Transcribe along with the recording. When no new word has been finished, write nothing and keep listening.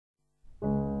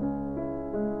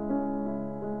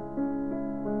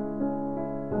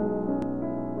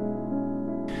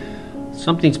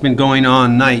Something's been going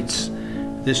on nights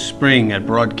this spring at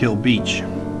Broadkill Beach.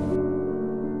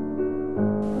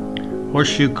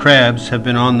 Horseshoe crabs have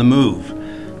been on the move,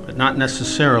 but not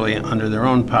necessarily under their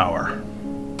own power.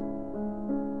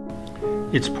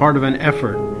 It's part of an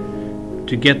effort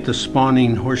to get the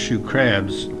spawning horseshoe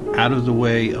crabs out of the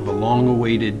way of a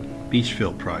long-awaited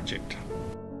beachfill project.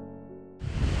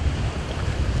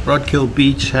 Broadkill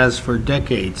Beach has for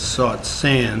decades sought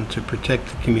sand to protect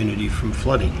the community from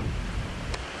flooding.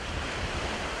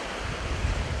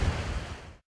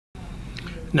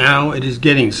 Now it is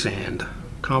getting sand,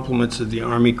 compliments of the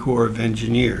Army Corps of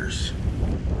Engineers.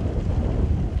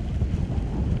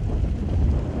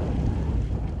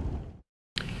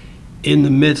 In the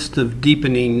midst of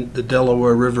deepening the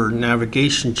Delaware River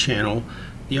navigation channel,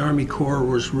 the Army Corps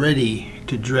was ready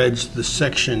to dredge the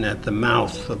section at the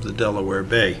mouth of the Delaware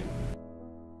Bay.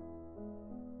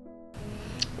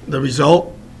 The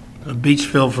result? A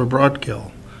beachfill for Broadkill,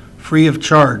 free of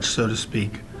charge, so to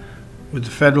speak, with the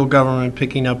federal government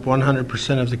picking up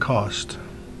 100% of the cost.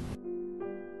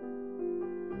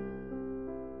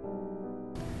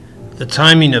 The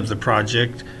timing of the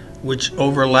project, which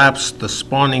overlaps the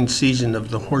spawning season of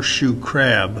the horseshoe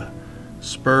crab,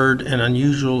 spurred an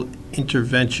unusual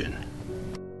intervention.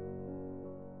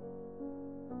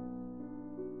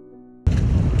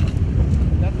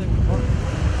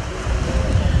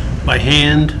 By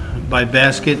hand, by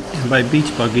basket, and by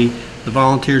beach buggy, the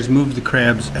volunteers moved the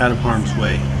crabs out of harm's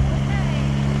way.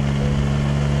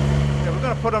 Yeah, we're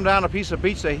going to put them down a piece of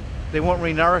beach. They won't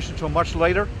re-nourish until much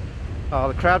later.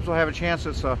 The crabs will have a chance.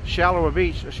 It's a shallower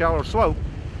beach, a shallower slope,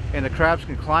 and the crabs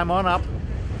can climb on up,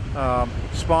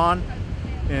 spawn,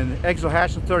 and eggs will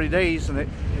hatch in 30 days, and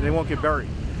they won't get buried.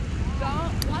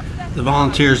 The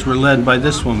volunteers were led by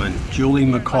this woman, Julie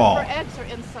McCall.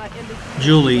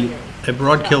 Julie, a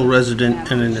Broadkill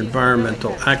resident and an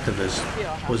environmental activist,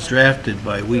 was drafted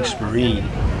by Weeks Marine,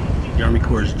 the Army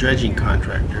Corps' dredging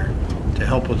contractor, to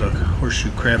help with a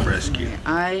horseshoe crab rescue.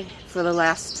 For the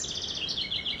last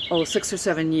 6 or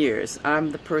 7 years,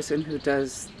 I'm the person who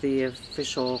does the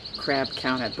official crab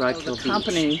count at Broadkill Beach. The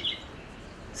company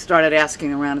started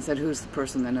asking around and said, who's the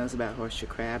person that knows about horseshoe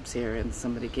crabs here? And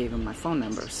somebody gave him my phone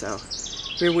number, so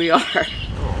here we are.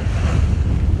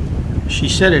 She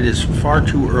said it is far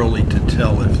too early to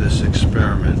tell if this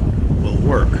experiment will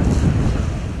work.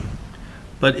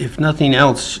 But if nothing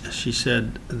else, she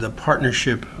said, the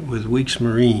partnership with Weeks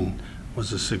Marine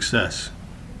was a success.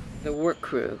 The work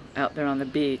crew out there on the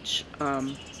beach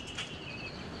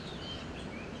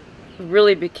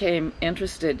really became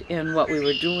interested in what we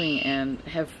were doing and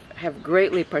have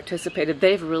greatly participated.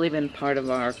 They've really been part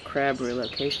of our crab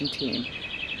relocation team.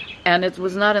 And it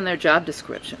was not in their job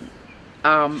description.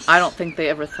 I don't think they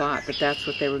ever thought that that's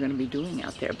what they were going to be doing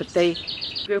out there. But they,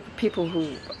 a group of people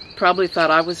who probably thought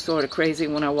I was sort of crazy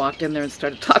when I walked in there and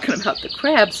started talking about the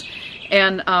crabs,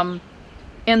 and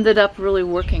ended up really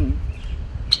working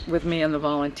with me and the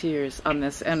volunteers on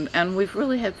this. And we've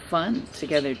really had fun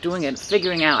together doing it,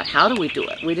 figuring out how do we do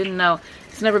it. We didn't know,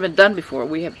 it's never been done before.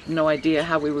 We have no idea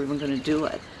how we were even going to do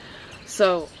it.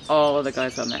 So all of the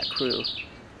guys on that crew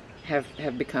have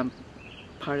become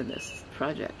part of this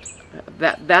project.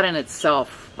 That in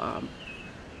itself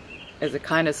is a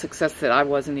kind of success that I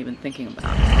wasn't even thinking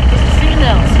about. The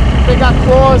females, they got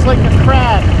claws like a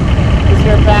crab is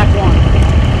their back one.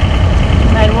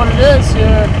 And what it is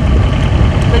here,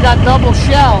 they got double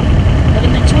shell. And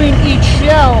in between each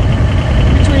shell,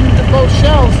 between both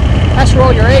shells, that's where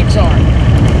all your eggs are.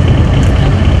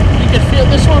 And you can feel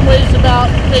this one weighs about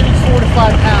maybe 4 to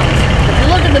 5 pounds. If you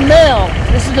look at the male,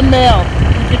 this is the male.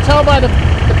 You can tell by the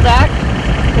back,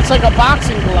 it's like a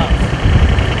boxing glove.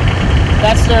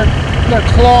 That's their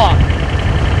claw.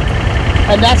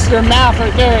 And that's their mouth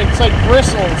right there. It's like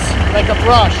bristles, like a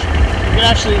brush. You can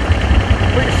actually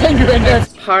put your finger in there.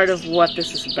 Part of what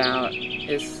this is about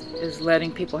is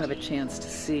letting people have a chance to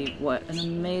see what an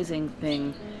amazing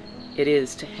thing it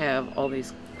is to have all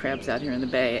these crabs out here in the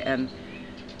bay, and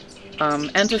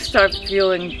to start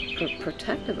feeling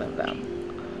protective of them.